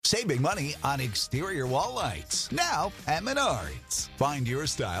Save big money on exterior wall lights. Now at Menards. Find your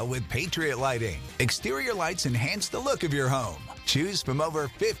style with Patriot Lighting. Exterior lights enhance the look of your home. Choose from over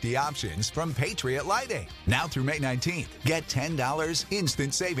 50 options from Patriot Lighting. Now through May 19th, get $10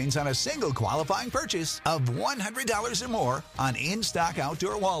 instant savings on a single qualifying purchase of $100 or more on in-stock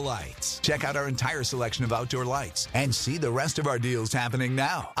outdoor wall lights. Check out our entire selection of outdoor lights and see the rest of our deals happening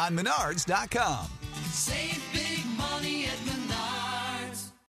now on Menards.com. Save big money at Menards.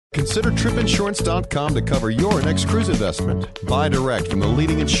 Consider tripinsurance.com to cover your next cruise investment. Buy direct from the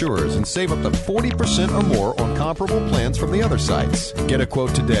leading insurers and save up to 40% or more on comparable plans from the other sites. Get a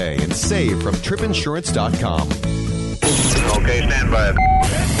quote today and save from tripinsurance.com. Okay, stand by.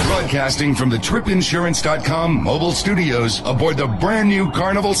 Broadcasting from the tripinsurance.com mobile studios aboard the brand new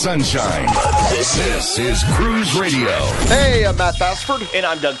Carnival Sunshine. This is Cruise Radio. Hey, I'm Matt Bassford. And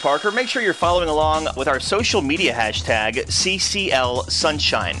I'm Doug Parker. Make sure you're following along with our social media hashtag, CCL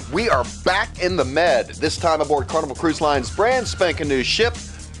Sunshine. We are back in the Med, this time aboard Carnival Cruise Line's brand spanking new ship,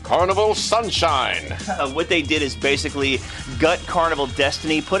 Carnival Sunshine. What they did is basically gut Carnival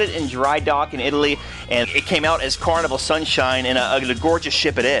Destiny, put it in dry dock in Italy, and it came out as Carnival Sunshine, and a gorgeous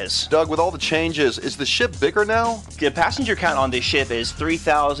ship it is. Doug, with all the changes, is the ship bigger now? The passenger count on this ship is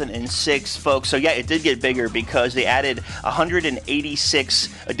 3,006 folks. So yeah, it did get bigger because they added 186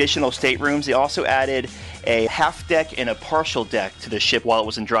 additional staterooms. They also added a half deck and a partial deck to the ship while it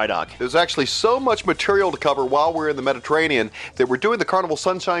was in dry dock. There's actually so much material to cover while we're in the Mediterranean that we're doing the Carnival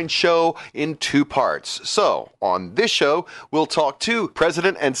Sunshine show in two parts. So, on this show, we'll talk to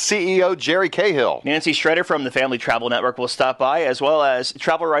President and CEO Jerry Cahill. Nancy Shredder from the Family Travel Network will stop by, as well as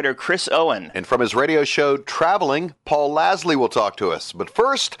travel writer Chris Owen. And from his radio show Traveling, Paul Lasley will talk to us. But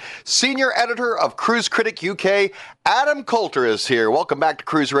first, senior editor of Cruise Critic UK, Adam Coulter is here. Welcome back to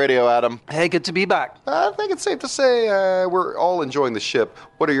Cruise Radio, Adam. Hey, good to be back. I think it's safe to say we're all enjoying the ship.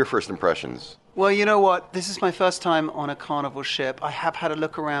 What are your first impressions? Well, you know what? This is my first time on a Carnival ship. I have had a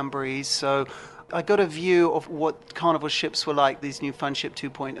look around Breeze, so I got a view of what Carnival ships were like, these new Funship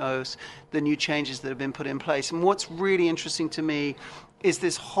 2.0s, the new changes that have been put in place. And what's really interesting to me is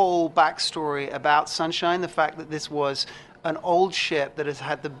this whole backstory about Sunshine, the fact that this was an old ship that has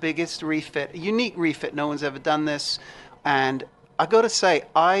had the biggest refit, a unique refit. No one's ever done this. And I got to say,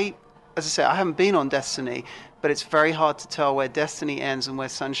 as I say, I haven't been on Destiny, but it's very hard to tell where Destiny ends and where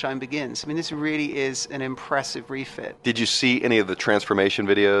Sunshine begins. I mean, this really is an impressive refit. Did you see any of the transformation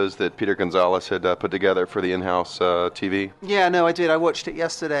videos that Peter Gonzalez had put together for the in-house TV? Yeah, no, I did. I watched it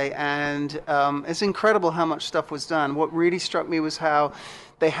yesterday, and it's incredible how much stuff was done. What really struck me was how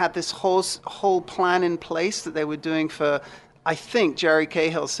they had this whole plan in place that they were doing for, I think Jerry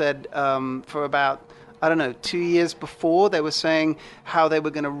Cahill said, for about 2 years before. They were saying how they were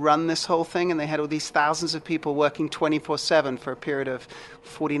going to run this whole thing, and they had all these thousands of people working 24/7 for a period of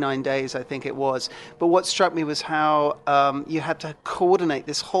 49 days, I think it was. But what struck me was how you had to coordinate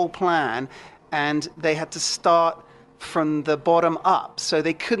this whole plan, and they had to start from the bottom up. So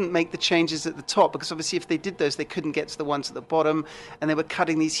they couldn't make the changes at the top, because obviously if they did those, they couldn't get to the ones at the bottom, and they were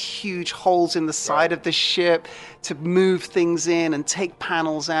cutting these huge holes in the side of the ship to move things in and take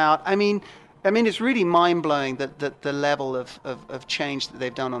panels out. I mean, it's really mind-blowing that the level of change that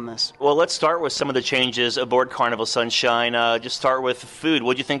they've done on this. Well, let's start with some of the changes aboard Carnival Sunshine. Just start with food.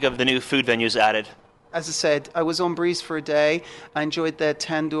 What do you think of the new food venues added? As I said, I was on Breeze for a day. I enjoyed their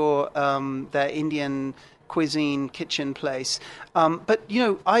tandoor, their Indian cuisine kitchen place. But, you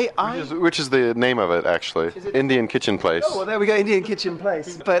know, Which is the name of it, actually? Indian Kitchen Place. Oh, well, there we go, Indian Kitchen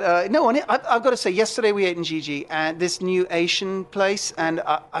Place. But, I've got to say, yesterday we ate in Gigi, and this new Asian place, and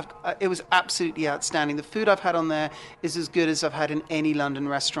it was absolutely outstanding. The food I've had on there is as good as I've had in any London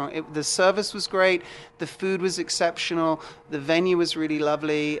restaurant. The service was great. The food was exceptional. The venue was really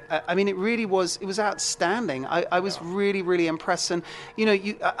lovely. It was outstanding. I was really, really impressed. And, you know,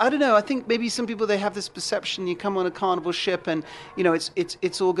 I don't know, I think maybe some people, they have this perception, you come on a Carnival ship and, you know,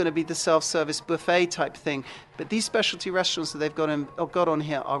 it's all going to be the self-service buffet type thing. But these specialty restaurants that they've got on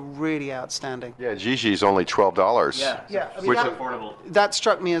here are really outstanding. Yeah, Gigi's only $12. Yeah, which is affordable. That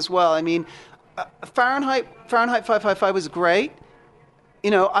struck me as well. I mean, Fahrenheit 555 was great.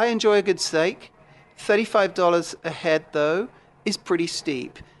 You know, I enjoy a good steak. $35 a head, though, is pretty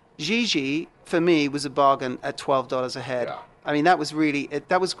steep. Gigi, for me, was a bargain at $12 a head. I mean, that was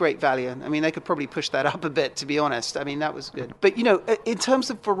great value. I mean, they could probably push that up a bit, to be honest. I mean, that was good. But, in terms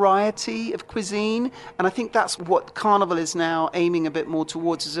of variety of cuisine, and I think that's what Carnival is now aiming a bit more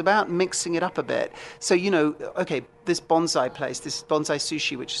towards, is about mixing it up a bit. So, okay, this bonsai place, this bonsai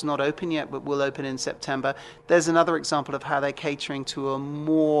sushi, which is not open yet, but will open in September, there's another example of how they're catering to a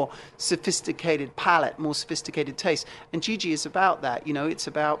more sophisticated palate, more sophisticated taste. And Gigi is about that. It's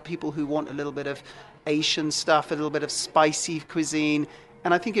about people who want a little bit of Asian stuff, a little bit of spicy cuisine,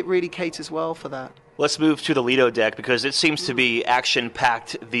 and I think it really caters well for that. Let's move to the Lido deck, because it seems to be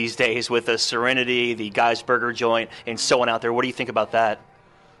action-packed these days with the Serenity, the Guy's Burger joint, and so on out there. What do you think about that?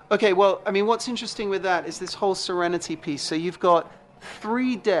 Okay, well, I mean, what's interesting with that is this whole Serenity piece. So you've got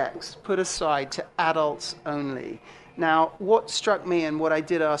 3 decks put aside to adults only. Now, what struck me and what I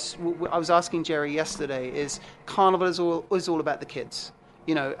was asking Jerry yesterday is Carnival is all about the kids.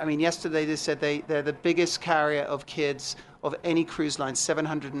 Yesterday they said they're the biggest carrier of kids of any cruise line,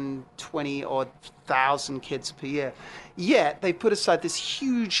 720,000 kids per year. Yet they put aside this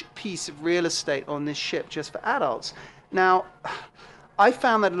huge piece of real estate on this ship just for adults. Now, I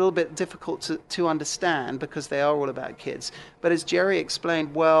found that a little bit difficult to understand because they are all about kids. But as Jerry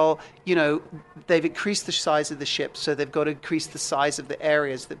explained, they've increased the size of the ship, so they've got to increase the size of the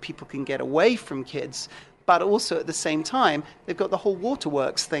areas that people can get away from kids. But also at the same time, they've got the whole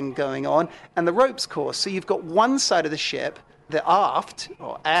waterworks thing going on and the ropes course. So you've got one side of the ship, the aft,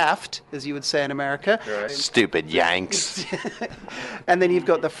 or aft, as you would say in America. Right. Stupid Yanks. And then you've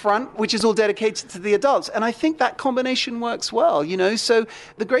got the front, which is all dedicated to the adults. And I think that combination works well, So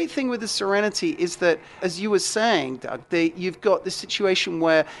the great thing with the Serenity is that, as you were saying, Doug, you've got this situation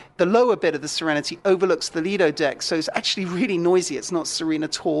where the lower bit of the Serenity overlooks the Lido deck. So it's actually really noisy. It's not serene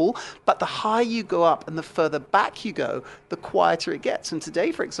at all. But the higher you go up and the further back you go, the quieter it gets. And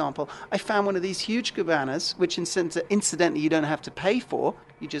today, for example, I found one of these huge cabanas, which incidentally you don't have to pay for.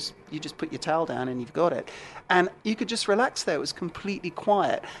 You just put your towel down and you've got it, and you could just relax there. It was completely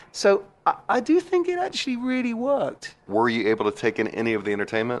quiet. So I do think it actually really worked. Were you able to take in any of the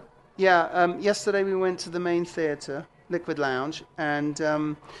entertainment? Yeah. Yesterday we went to the main theater, Liquid Lounge, and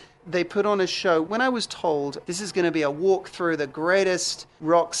they put on a show. When I was told this is going to be a walk through the greatest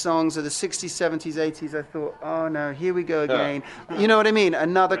rock songs of the 60s, 70s, 80s, I thought, oh no, here we go again. You know what I mean?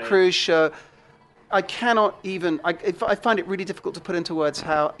 Another cruise show. I cannot even, I find it really difficult to put into words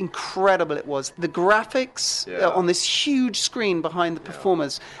how incredible it was. The graphics on this huge screen behind the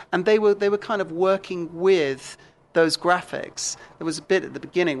performers, and they were kind of working with those graphics. There was a bit at the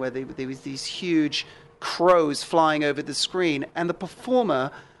beginning where there was these huge crows flying over the screen, and the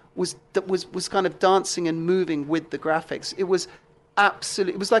performer was kind of dancing and moving with the graphics. It was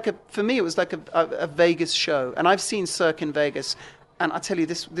absolutely, for me, it was like a Vegas show. And I've seen Cirque in Vegas. And I tell you,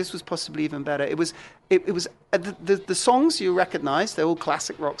 this was possibly even better. It was the songs you recognize. They're all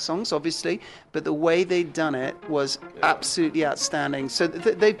classic rock songs, obviously, but the way they'd done it was absolutely outstanding. So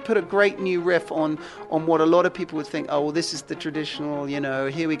they put a great new riff on what a lot of people would think, oh, well, this is the traditional,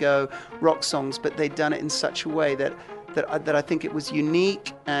 here we go, rock songs. But they'd done it in such a way that I think it was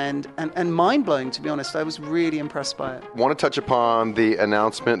unique and mind-blowing, to be honest. I was really impressed by it. I want to touch upon the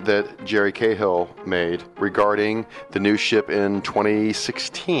announcement that Jerry Cahill made regarding the new ship in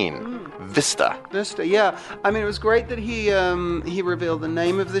 2016, Vista. Vista, yeah. I mean, it was great that he revealed the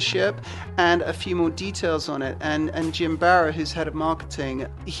name of the ship and a few more details on it. And Jim Barra, who's head of marketing,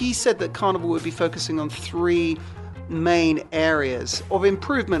 he said that Carnival would be focusing on 3 main areas of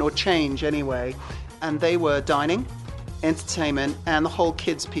improvement or change anyway. And they were dining, entertainment, and the whole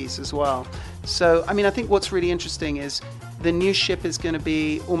kids piece as well. So, I mean, I think what's really interesting is the new ship is going to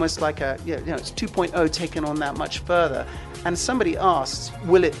be almost like it's 2.0 taken on that much further. And somebody asked,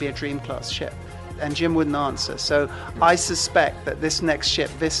 will it be a Dream Class ship? And Jim wouldn't answer. So I suspect that this next ship,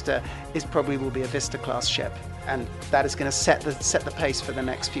 Vista, will be a Vista class ship. And that is going to set the pace for the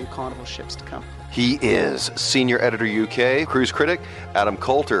next few Carnival ships to come. He is Senior Editor UK, Cruise Critic, Adam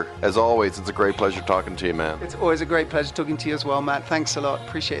Coulter. As always, it's a great pleasure talking to you, man. It's always a great pleasure talking to you as well, Matt. Thanks a lot.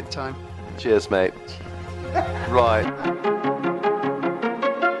 Appreciate the time. Cheers, mate. Right.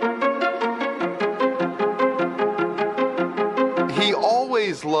 He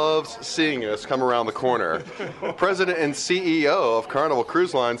always loves seeing us come around the corner. President and CEO of Carnival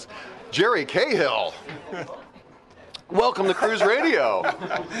Cruise Lines, Jerry Cahill. Welcome to Cruise Radio.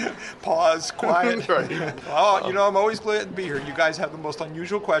 Pause, quiet. Right. Oh, I'm always glad to be here. You guys have the most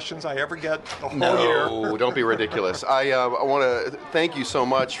unusual questions I ever get the whole year. No, don't be ridiculous. I want to thank you so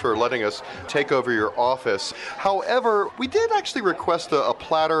much for letting us take over your office. However, we did actually request a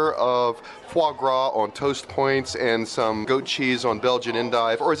platter of foie gras on toast points and some goat cheese on Belgian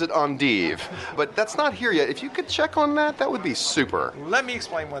endive, or is it endive? But that's not here yet. If you could check on that, that would be super. Let me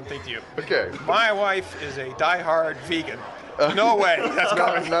explain one thing to you. Okay. My wife is a diehard vegan. No way. That's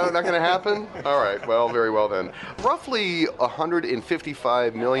coming. No, not going to happen? All right. Well, very well then. Roughly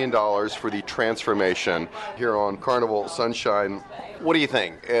 $155 million for the transformation here on Carnival Sunshine. What do you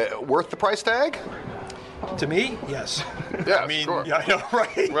think? Worth the price tag? To me, yes. Yeah, I mean, sure. yeah, I know,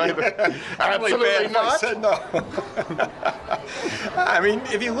 right? Right. Absolutely Absolutely bad if I not. said no. I mean,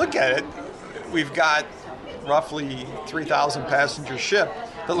 if you look at it, we've got roughly 3,000 passenger ship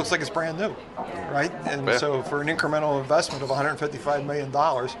that looks like it's brand new, right? And Yeah. so for an incremental investment of $155 million,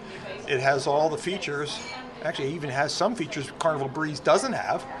 it has all the features. Actually, it even has some features Carnival Breeze doesn't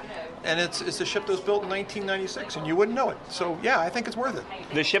have. And it's a ship that was built in 1996, and you wouldn't know it. So, yeah, I think it's worth it.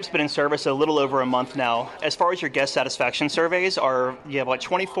 The ship's been in service a little over a month now. As far as your guest satisfaction surveys, you have like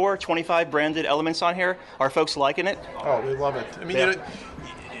 24, 25 branded elements on here. Are folks liking it? Oh, we love it. I mean, Yeah.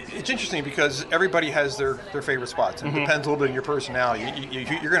 it's interesting because everybody has their favorite spots. And it depends a little bit on your personality.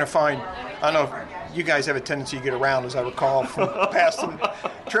 You're going to find, I don't know if you guys have a tendency to get around, as I recall from past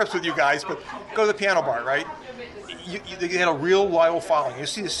trips with you guys, but go to the piano bar, right? They get a real loyal following. You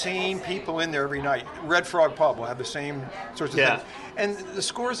see the same people in there every night. Red Frog Pub will have the same sorts of things. And the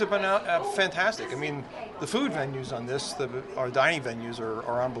scores have been fantastic. I mean, the food venues on this, our dining venues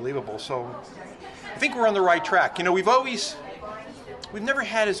are unbelievable. So I think we're on the right track. We've never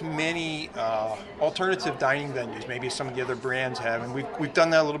had as many alternative dining venues, maybe some of the other brands have, and we've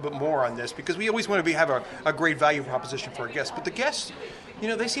done that a little bit more on this because we always want to have a great value proposition for our guests. But the guests,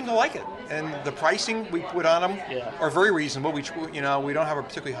 they seem to like it, and the pricing we put on them are very reasonable. We don't have a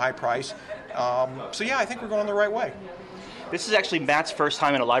particularly high price, so yeah, I think we're going the right way. This is actually Matt's first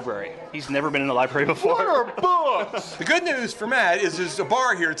time in a library. He's never been in a library before. What are books? The good news for Matt is there's a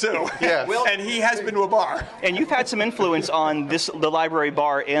bar here too. Yes. And he has been to a bar. And you've had some influence on the library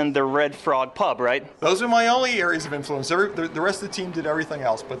bar and the Red Frog Pub, right? Those are my only areas of influence. The rest of the team did everything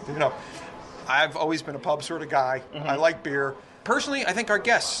else. But, I've always been a pub sort of guy. I like beer. Personally, I think our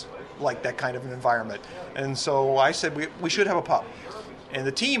guests like that kind of an environment. And so I said we should have a pub. And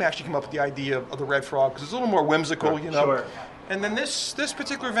the team actually came up with the idea of the Red Frog because it's a little more whimsical, Sure. And then this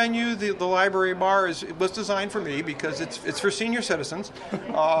particular venue, the library bar, it was designed for me because it's for senior citizens.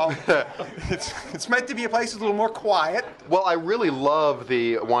 It's meant to be a place that's a little more quiet. Well, I really love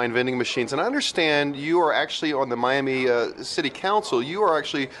the wine vending machines, and I understand you are actually on the Miami City Council. You are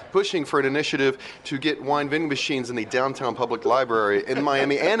actually pushing for an initiative to get wine vending machines in the downtown public library in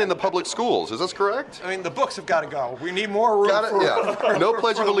Miami and in the public schools. Is this correct? I mean, the books have got to go. We need more room for no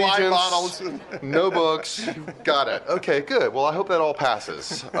Pledge of the wine Allegiance, bottles. no books. Got it. Okay, good. Well, I hope that all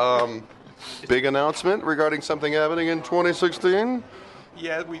passes. Big announcement regarding something happening in 2016?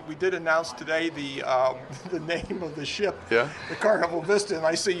 Yeah, we did announce today the name of the ship, Yeah. the Carnival Vista, and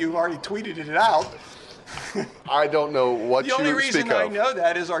I see you already tweeted it out. I don't know what The you only reason speak I of. know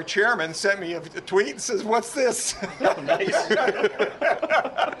that is our chairman sent me a tweet and says, "What's this?"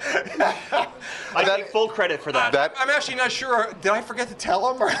 I take full credit for that. I'm actually not sure. Did I forget to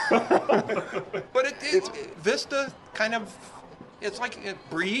tell him? But it's Vista kind of. It's like a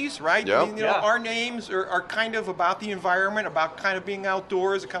breeze, right? Yep. I mean, our names are kind of about the environment, about kind of being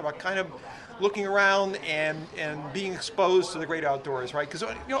outdoors, kind of looking around and being exposed to the great outdoors, right? Because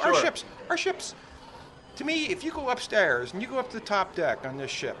our ships. To me, if you go upstairs and you go up to the top deck on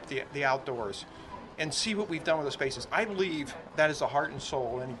this ship, the outdoors, and see what we've done with the spaces, I believe that is the heart and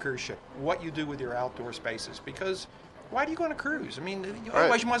soul of any cruise ship. What you do with your outdoor spaces, because. Why do you go on a cruise? I mean,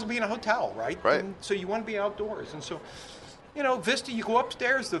 otherwise you must be in a hotel, right? Right. And so you want to be outdoors, and so. Vista, you go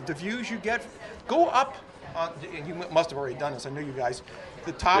upstairs, the views you get, go up, and you must have already done this, I know you guys,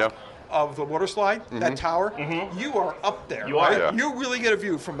 the top of the water slide, that tower, you are up there, You are. right? Yeah. You really get a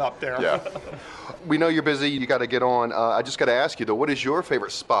view from up there. Yeah. We know you're busy. You got to get on. I just got to ask you, though, what is your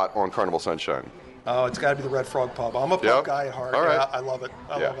favorite spot on Carnival Sunshine? Oh, it's got to be the Red Frog Pub. I'm a pub Yep. guy at heart. All right. Yeah, I love it.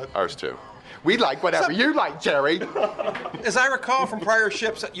 I love it. Ours too. We like whatever you like, Jerry. As I recall from prior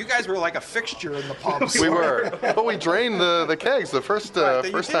ships, you guys were like a fixture in the pubs. We were. But we drained the kegs the first Right,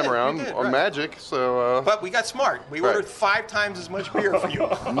 you first did, time around you did, on right. Magic. So But we got smart. We Right. ordered 5 times as much beer for you.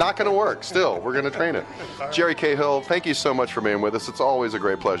 not going to work. Still, we're going to train it. Jerry Cahill, thank you so much for being with us. It's always a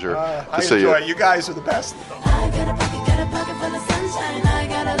great pleasure I to see enjoy you. it. You guys are the best. I got a pocket full of sunshine. I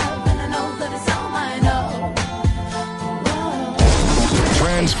got a love and I know that it's all mine. Oh,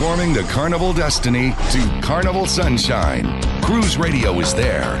 transforming the Carnival destiny to Carnival Sunshine. Cruise Radio is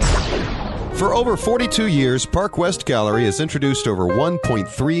there. For over 42 years, Park West Gallery has introduced over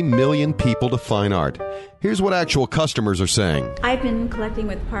 1.3 million people to fine art. Here's what actual customers are saying. I've been collecting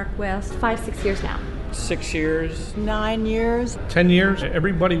with Park West 5-6 years now. 6 years. 9 years. 10 years.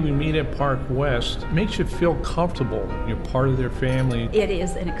 Everybody we meet at Park West makes you feel comfortable. You're part of their family. It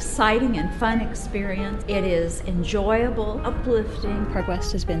is an exciting and fun experience. It is enjoyable, uplifting. Park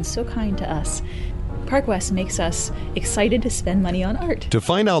West has been so kind to us. Park West makes us excited to spend money on art. To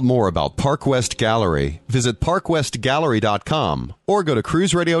find out more about Park West Gallery, visit parkwestgallery.com or go to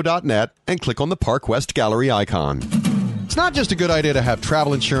cruiseradio.net and click on the Park West Gallery icon. It's not just a good idea to have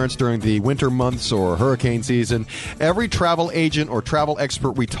travel insurance during the winter months or hurricane season. Every travel agent or travel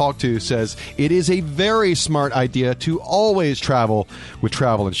expert we talk to says it is a very smart idea to always travel with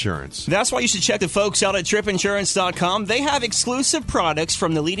travel insurance. That's why you should check the folks out at tripinsurance.com. They have exclusive products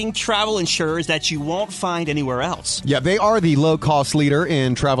from the leading travel insurers that you won't find anywhere else. Yeah, they are the low-cost leader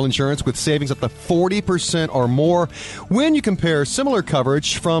in travel insurance with savings up to 40% or more when you compare similar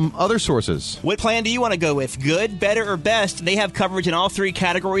coverage from other sources. What plan do you want to go with? Good, better, or best? They have coverage in all three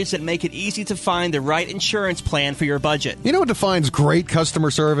categories that make it easy to find the right insurance plan for your budget. You know what defines great customer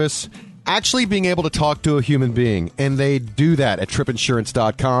service? Actually being able to talk to a human being, and they do that at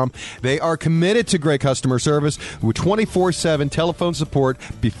tripinsurance.com. They are committed to great customer service with 24/7 telephone support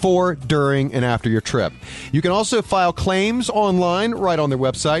before, during, and after your trip. You can also file claims online right on their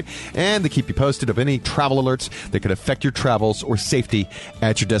website, and they keep you posted of any travel alerts that could affect your travels or safety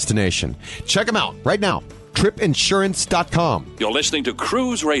at your destination. Check them out right now. tripinsurance.com. You're listening to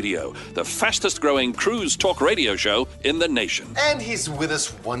Cruise Radio, the fastest growing cruise talk radio show in the nation. And he's with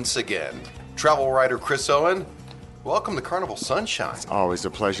us once again. Travel writer Chris Owen, welcome to Carnival Sunshine. It's always a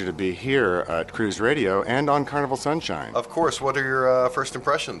pleasure to be here at Cruise Radio and on Carnival Sunshine. Of course, what are your first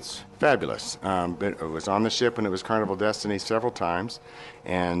impressions? Fabulous. It was on the ship when it was Carnival Destiny several times,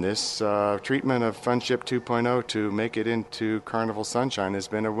 and this treatment of Fun Ship 2.0 to make it into Carnival Sunshine has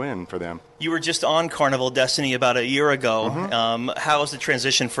been a win for them. You were just on Carnival Destiny about a year ago. Mm-hmm. How was the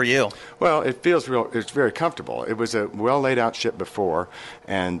transition for you? Well, it feels it's very comfortable. It was a well laid out ship before,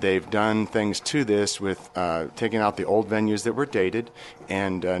 and they've done things to this with taking out the old venues that were dated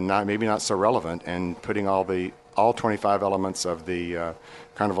and maybe not so relevant, and putting all 25 elements of the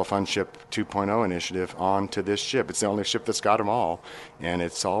Carnival Fun Ship 2.0 initiative onto this ship. It's the only ship that's got them all, and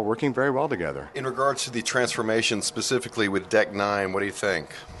it's all working very well together. In regards to the transformation specifically with Deck 9, what do you think?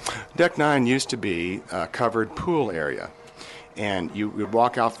 Deck 9 used to be a covered pool area. And you would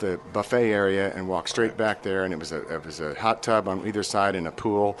walk off the buffet area and walk straight back there, and it was a hot tub on either side and a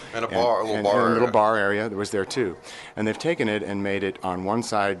pool. And a little bar area that was there too. And they've taken it and made it on one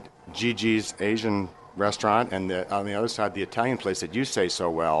side Gigi's Asian restaurant, and on the other side the Italian place that you say so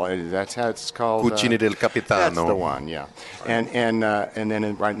well. That's how it's called. Cucine del Capitano. That's the one, yeah. And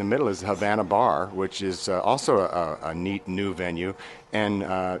then right in the middle is the Havana Bar, which is also a neat new venue. And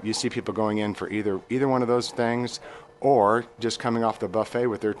you see people going in for either one of those things, or just coming off the buffet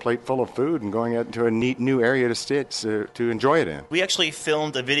with their plate full of food and going into a neat new area to sit to enjoy it in. We actually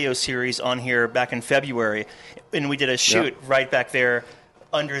filmed a video series on here back in February, and we did a shoot right back there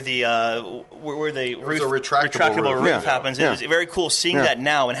under the where the roof, retractable roof happens. It was very cool seeing that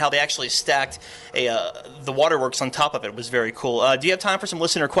now, and how they actually stacked the waterworks on top of it was very cool. Do you have time for some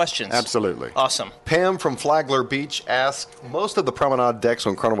listener questions? Absolutely. Awesome. Pam from Flagler Beach asks, most of the promenade decks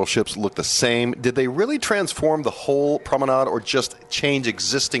on Carnival ships look the same. Did they really transform the whole promenade or just change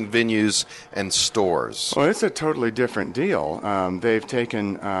existing venues and stores? Well, it's a totally different deal. They've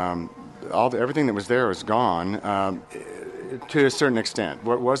taken everything that was there is gone. To a certain extent.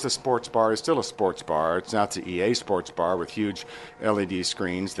 What was the sports bar is still a sports bar. It's not the EA sports bar with huge LED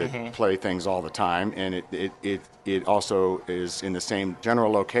screens that play things all the time, and it also is in the same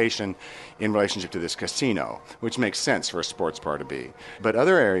general location in relationship to this casino, which makes sense for a sports bar to be. But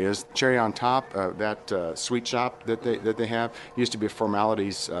other areas, cherry on top, that sweet shop that they have used to be a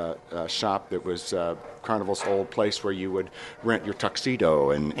formalities shop that was Carnival's old place where you would rent your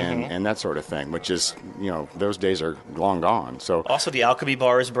tuxedo and that sort of thing, which is, those days are long gone. So also the Alchemy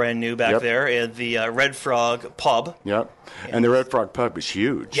Bar is brand new back there, and the Red Frog Pub. Yep, and the Red Frog Pub is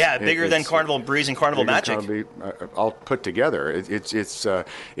huge. Yeah, bigger than Carnival Breeze and Carnival Magic. All put together.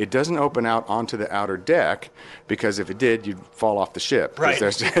 It doesn't open out onto the outer deck, because if it did, you'd fall off the ship. Right.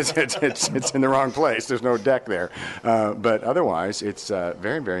 It's in the wrong place. There's no deck there. But otherwise, it's a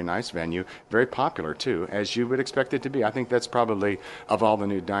very, very nice venue, very popular too, as you would expect it to be. I think that's probably, of all the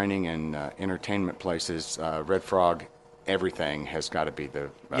new dining and entertainment places, Red Frog everything has got to be the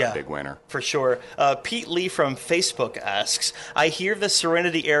big winner. For sure. Pete Lee from Facebook asks, I hear the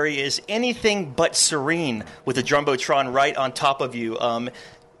Serenity area is anything but serene with the Jumbotron right on top of you.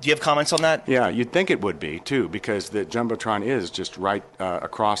 Do you have comments on that? Yeah, you'd think it would be, too, because the Jumbotron is just right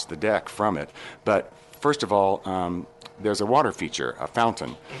across the deck from it. But first of all, there's a water feature, a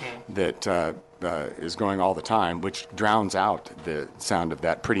fountain, that is going all the time, which drowns out the sound of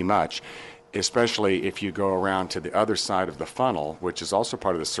that pretty much, especially if you go around to the other side of the funnel, which is also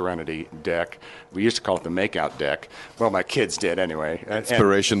part of the Serenity deck. We used to call it the makeout deck. Well, my kids did anyway.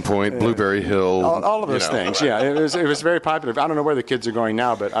 Inspiration Point, Blueberry Hill. All of those things, yeah. It was very popular. I don't know where the kids are going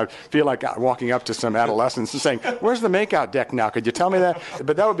now, but I feel like walking up to some adolescents and saying, where's the makeout deck now? Could you tell me that?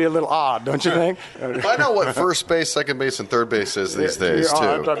 But that would be a little odd, don't you think? I know what first base, second base, and third base is these days,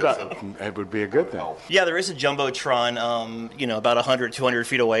 too. It would be a good thing. Yeah, there is a Jumbotron, about 100, 200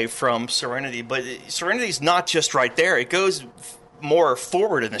 feet away from Serenity. But Serenity's not just right there. It goes more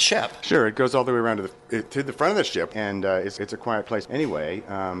forward in the ship. Sure, it goes all the way around to the front of the ship, and it's a quiet place anyway.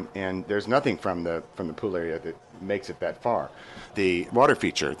 And there's nothing from the pool area that makes it that far. The water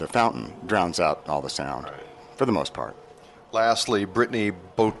feature, the fountain, drowns out all the sound for the most part. Lastly, Brittany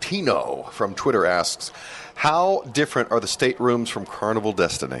Botino from Twitter asks, how different are the staterooms from Carnival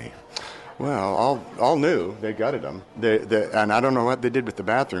Destiny? Well, all new. They gutted them. And I don't know what they did with the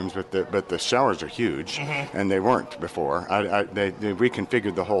bathrooms, but the showers are huge, and they weren't before. They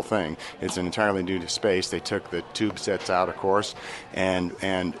reconfigured the whole thing. It's an entirely new space. They took the tube sets out, of course, and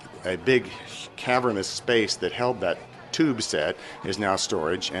a big cavernous space that held that tube set is now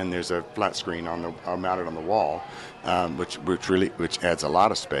storage, and there's a flat screen mounted on the wall, which adds a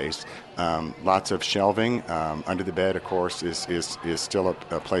lot of space. Lots of shelving. Under the bed, of course, is still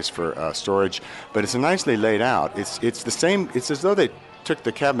a place for storage, but it's nicely laid out. It's the same. It's as though they took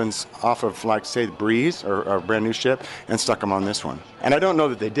the cabins off of, like, say, the Breeze or a brand new ship and stuck them on this one. And I don't know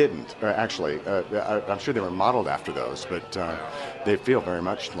that they didn't, actually. I'm sure they were modeled after those, but they feel very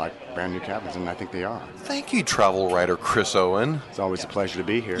much like brand new cabins, and I think they are. Thank you, travel writer Chris Owen. It's always a pleasure to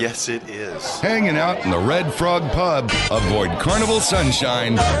be here. Yes, it is. Hanging out in the Red Frog Pub. Avoid Carnival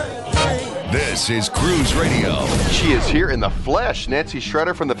Sunshine. This is Cruise Radio. She is here in the flesh. Nancy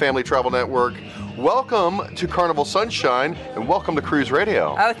Shredder from the Family Travel Network. Welcome to Carnival Sunshine, and welcome to Cruise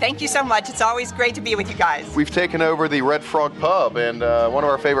Radio. Oh, thank you so much. It's always great to be with you guys. We've taken over the Red Frog Pub, and one of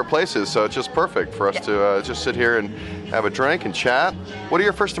our favorite places, so it's just perfect for us to just sit here and have a drink and chat. What are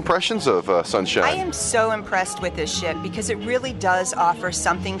your first impressions of Sunshine? I am so impressed with this ship because it really does offer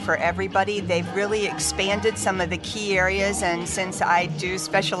something for everybody. They've really expanded some of the key areas, and since I do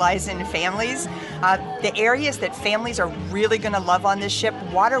specialize in families, the areas that families are really going to love on this ship,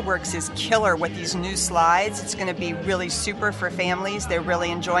 Waterworks is killer with these new slides. It's going to be really super for families. They're really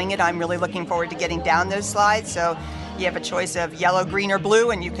enjoying it. I'm really looking forward to getting down those slides. So you have a choice of yellow, green, or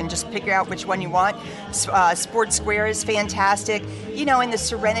blue, and you can just pick out which one you want. Sports Square is fantastic. And the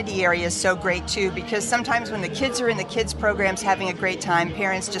Serenity area is so great, too, because sometimes when the kids are in the kids' programs having a great time,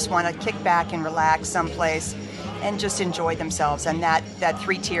 parents just want to kick back and relax someplace and just enjoy themselves, and that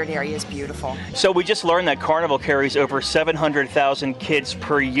three-tiered area is beautiful. So we just learned that Carnival carries over 700,000 kids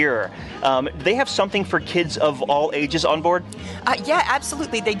per year. They have something for kids of all ages on board? Yeah,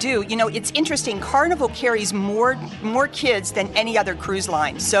 absolutely, they do. It's interesting. Carnival carries more kids than any other cruise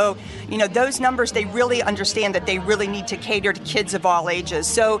line. So, those numbers, they really understand that they really need to cater to kids of all ages.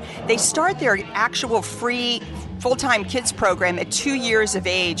 So they start their actual free full-time kids program at 2 years of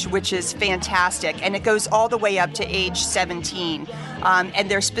age, which is fantastic, and it goes all the way up to age 17.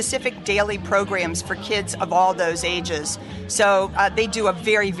 And there's specific daily programs for kids of all those ages. So they do a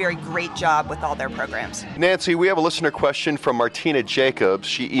very, very great job with all their programs. Nancy, we have a listener question from Martina Jacobs.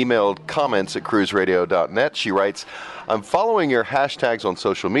 She emailed comments@cruiseradio.net. She writes, I'm following your hashtags on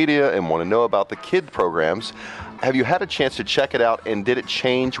social media and want to know about the kid programs. Have you had a chance to check it out, and did it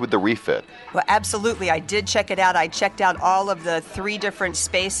change with the refit? Well, absolutely. I did check it out. I checked out all of the 3 different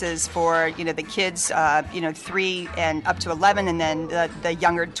spaces for, the kids, 3 and up to 11, and then the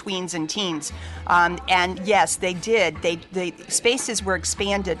younger tweens and teens. And yes, they did. The spaces were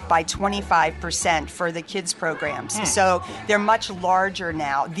expanded by 25% for the kids programs. So they're much larger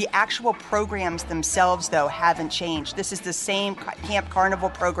now. The actual programs themselves, though, haven't changed. This is the same Camp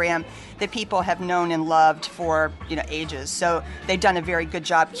Carnival program that people have known and loved for their ages. So they've done a very good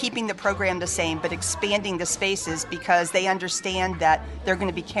job keeping the program the same, but expanding the spaces because they understand that they're going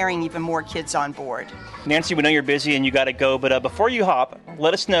to be carrying even more kids on board. Nancy, we know you're busy and you got to go, but before you hop,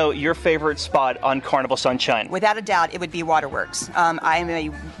 let us know your favorite spot on Carnival Sunshine. Without a doubt, it would be Waterworks. I'm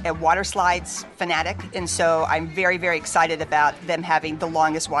a water slides fanatic, and so I'm very, very excited about them having the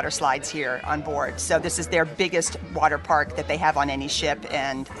longest water slides here on board. So this is their biggest water park that they have on any ship,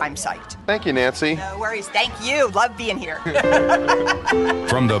 and I'm psyched. Thank you, Nancy. No worries. Thank you. Love being here.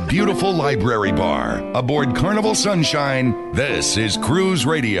 From the beautiful Library Bar aboard Carnival Sunshine, this is Cruise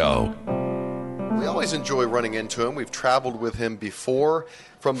Radio. We always enjoy running into him. We've traveled with him before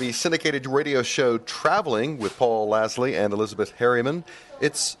from the syndicated radio show Traveling with Paul Lasley and Elizabeth Harriman.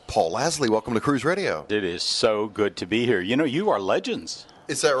 It's Paul Lasley. Welcome to Cruise Radio. It is so good to be here. You are legends.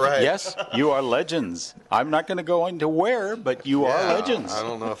 Is that right? Yes, you are legends. I'm not going to go into where, but you are legends. I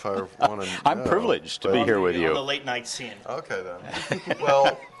don't know if I want to know. I'm privileged to be here with you. On the late night scene. Okay, then.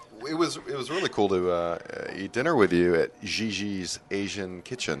 Well, it was really cool to eat dinner with you at Gigi's Asian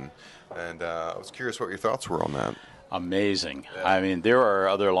Kitchen. And I was curious what your thoughts were on that. Amazing. Yeah. I mean, there are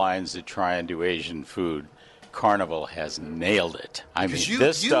other lines that try and do Asian food. Carnival has nailed it. Because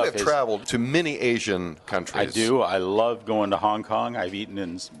you stuff have traveled to many Asian countries. I do. I love going to Hong Kong. I've eaten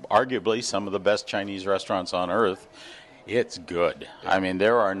in arguably some of the best Chinese restaurants on earth. It's good. I mean,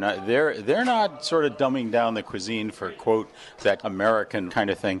 they're not sort of dumbing down the cuisine for, quote, that American kind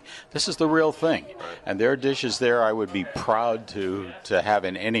of thing. This is the real thing. Right. And their dishes there I would be proud to have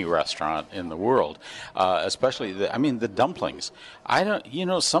in any restaurant in the world, especially, the dumplings.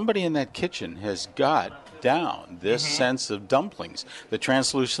 Somebody in that kitchen has got down this sense of dumplings. The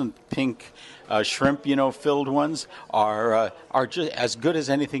translucent pink shrimp, filled ones are just as good as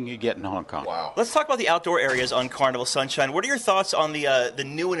anything you get in Hong Kong. Wow. Let's talk about the outdoor areas on Carnival Sunshine. What are your thoughts on the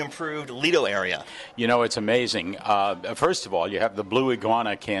new and improved Lido area? It's amazing. First of all, you have the Blue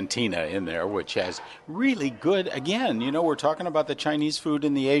Iguana Cantina in there, which has really good, again, we're talking about the Chinese food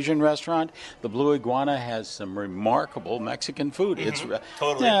in the Asian restaurant. The Blue Iguana has some remarkable Mexican food. It's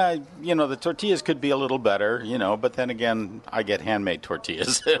totally. The tortillas could be a little better, but then again, I get handmade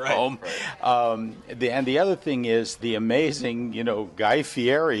tortillas at home. Right. And the other thing is the amazing, Guy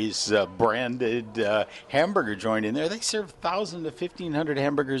Fieri's branded hamburger joint in there. They serve 1,000 to 1,500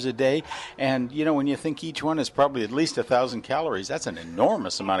 hamburgers a day. And, when you think each one is probably at least 1,000 calories, that's an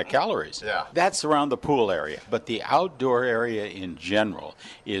enormous amount of calories. Yeah. That's around the pool area. But the outdoor area in general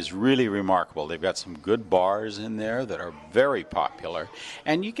is really remarkable. They've got some good bars in there that are very popular.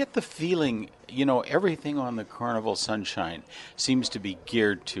 And you get the feeling, everything on the Carnival Sunshine seems to be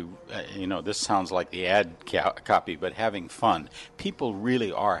geared to, this sounds like the ad copy, but having fun. People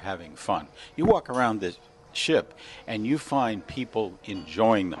really are having fun. You walk around this ship and you find people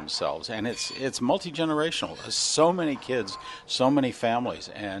enjoying themselves, and it's multi-generational. There's so many kids, so many families,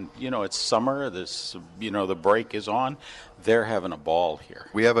 and it's summer, the break is on. They're having a ball here.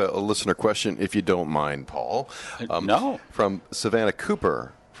 We have a listener question, if you don't mind, Paul. No. From Savannah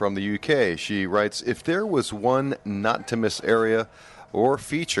Cooper from the UK. She writes, if there was one not to miss area or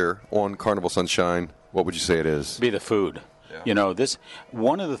feature on Carnival Sunshine, what would you say it is? Be the food. Yeah.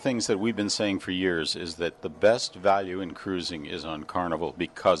 One of the things that we've been saying for years is that the best value in cruising is on Carnival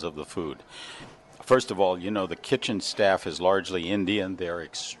because of the food. First of all, the kitchen staff is largely Indian. They're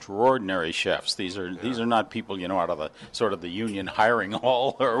extraordinary chefs. These are not people, out of the sort of the union hiring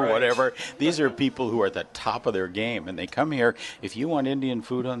hall or whatever. These are people who are at the top of their game, and they come here. If you want Indian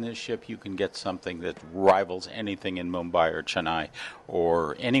food on this ship, you can get something that rivals anything in Mumbai or Chennai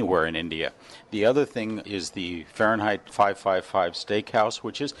or anywhere in India. The other thing is the Fahrenheit 555 Steakhouse,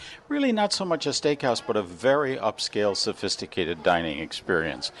 which is really not so much a steakhouse, but a very upscale, sophisticated dining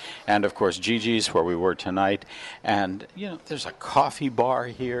experience. And, of course, Gigi's, where we were tonight. And, there's a coffee bar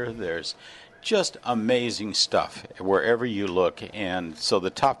here. There's just amazing stuff wherever you look. And so the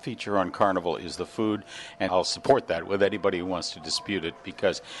top feature on Carnival is the food, and I'll support that with anybody who wants to dispute it,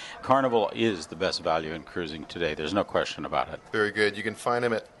 because Carnival is the best value in cruising today. There's no question about it. Very good. You can find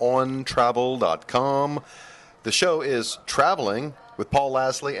him at ontravel.com. The show is Traveling with Paul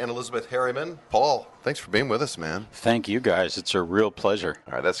Lasley and Elizabeth Harriman. Paul, thanks for being with us, man. Thank you, guys. It's a real pleasure.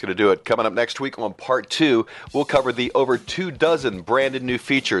 All right, that's going to do it. Coming up next week on Part 2, we'll cover the over 24 branded new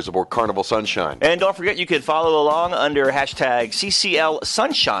features aboard Carnival Sunshine. And don't forget, you can follow along under hashtag CCL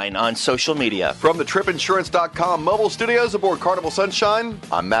Sunshine on social media. From the TripInsurance.com mobile studios aboard Carnival Sunshine,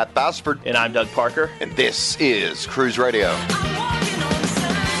 I'm Matt Bassford. And I'm Doug Parker. And this is Cruise Radio.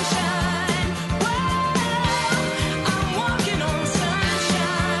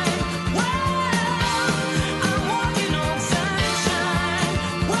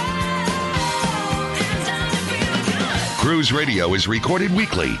 Cruise Radio is recorded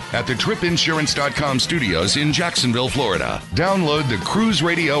weekly at the TripInsurance.com studios in Jacksonville, Florida. Download the Cruise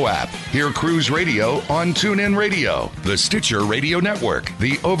Radio app. Hear Cruise Radio on TuneIn Radio, the Stitcher Radio Network,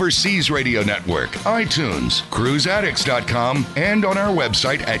 the Overseas Radio Network, iTunes, CruiseAddicts.com, and on our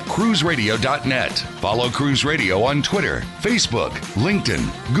website at cruiseradio.net. Follow Cruise Radio on Twitter, Facebook,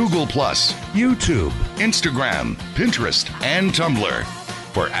 LinkedIn, Google+, YouTube, Instagram, Pinterest, and Tumblr.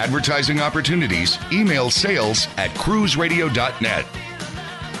 For advertising opportunities, email sales@cruiseradio.net.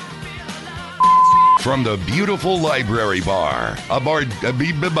 From the beautiful Library Bar, Abar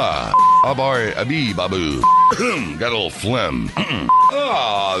Abiba, Abar Abibabu. Got a little phlegm.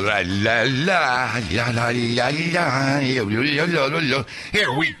 Oh, la la la la la la la.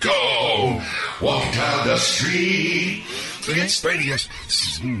 Here we go. Walk down the street. It's radio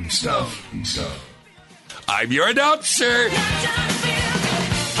stuff. I'm your announcer.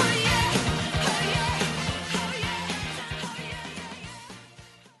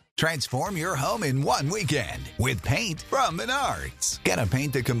 Transform your home in one weekend with paint from Menards. Get a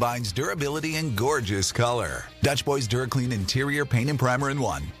paint that combines durability and gorgeous color. Dutch Boys DuraClean Interior Paint and Primer in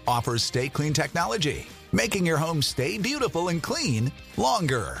One offers Stay Clean technology, making your home stay beautiful and clean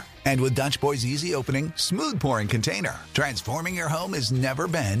longer. And with Dutch Boy's easy opening, smooth pouring container, transforming your home has never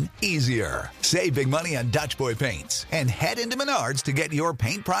been easier. Save big money on Dutch Boy paints and head into Menards to get your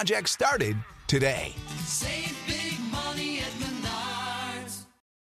paint project started today. Save